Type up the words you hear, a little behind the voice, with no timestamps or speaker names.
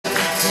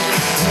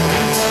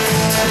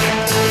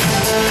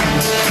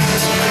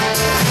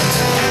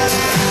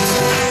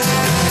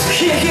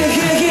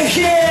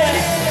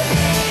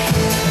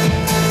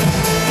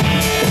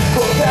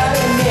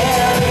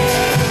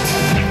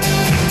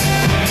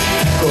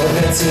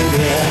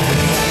тебе.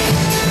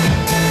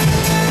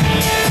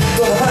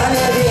 Кода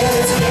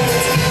леметь.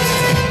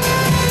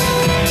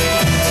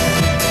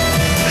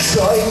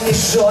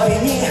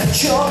 Жойни,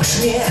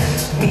 чокшни,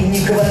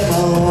 мини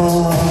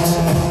кваймало.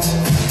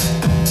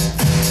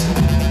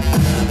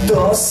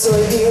 До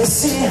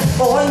совеси,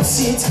 ой,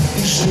 сить,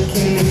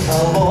 пиши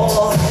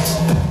алло.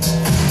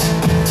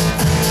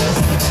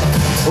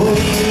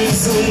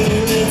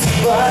 Извинить,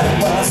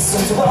 борьба,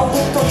 суть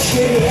волны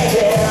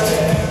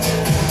точерен.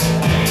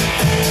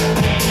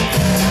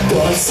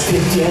 Той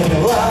спиден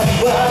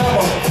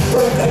лабам,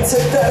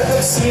 прокатит так,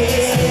 как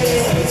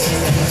смерть.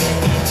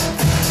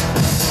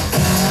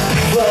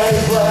 Вай,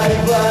 вай,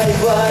 вай,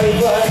 вай,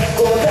 вай,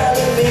 кода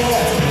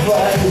леметь.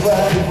 Вай,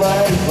 вай,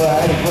 вай,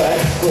 вай, вай,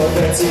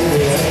 кода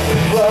тебе.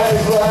 Вай,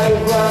 вай,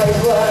 вай,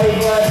 вай,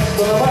 вай,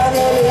 кода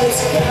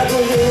леметь.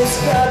 Кадует,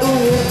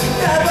 кадует,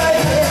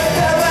 кабает,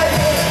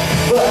 кабает.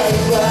 Вай,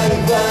 вай,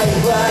 вай,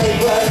 вай,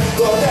 вай,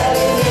 кода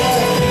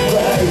леметь.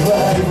 Вай,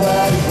 вай,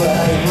 вай,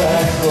 вай,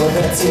 вай,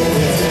 кода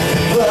тебе.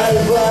 Вай,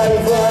 вай,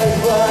 вай,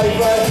 вай,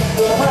 вай,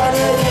 кода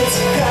леметь.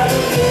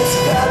 Кадует,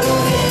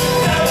 кадует,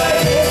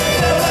 кабает,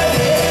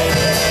 кабает.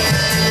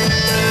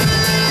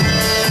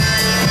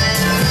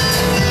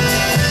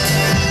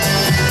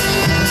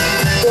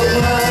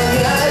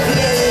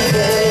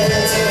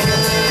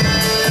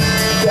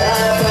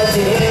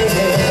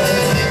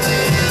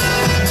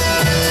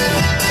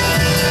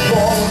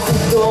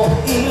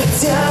 И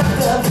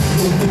театра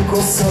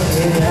глубоко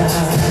соня.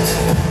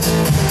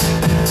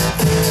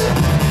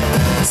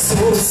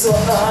 Свурсо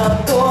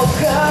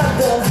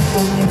автокада,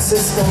 помнится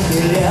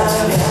столбеля.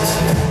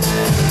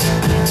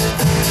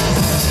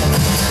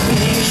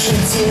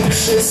 Пишите к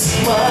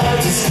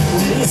шестмадис,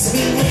 улиц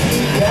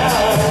меня.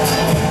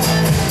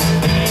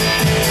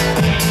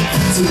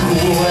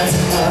 Тихувать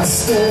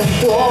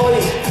остудой,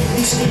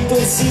 лишний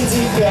той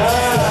сидя.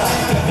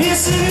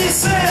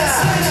 Веселися!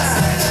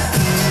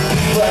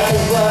 Вай,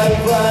 вай,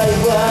 вай,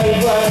 вай,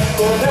 вай,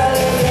 кода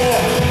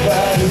леметь.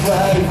 Вай,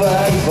 вай,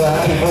 вай,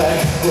 вай, вай,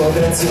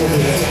 кода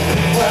тебе.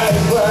 Вай,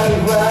 вай,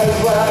 вай,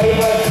 вай,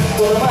 вай,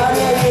 кода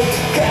леметь.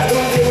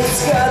 Кадует,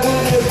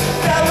 кадует,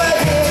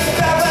 кабает,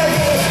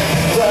 кабает.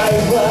 Вай,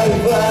 вай,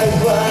 вай,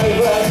 вай,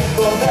 вай,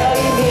 кода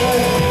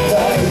леметь.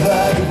 Вай,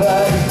 вай,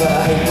 вай,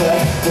 вай,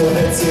 вай,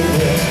 кода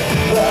тебе.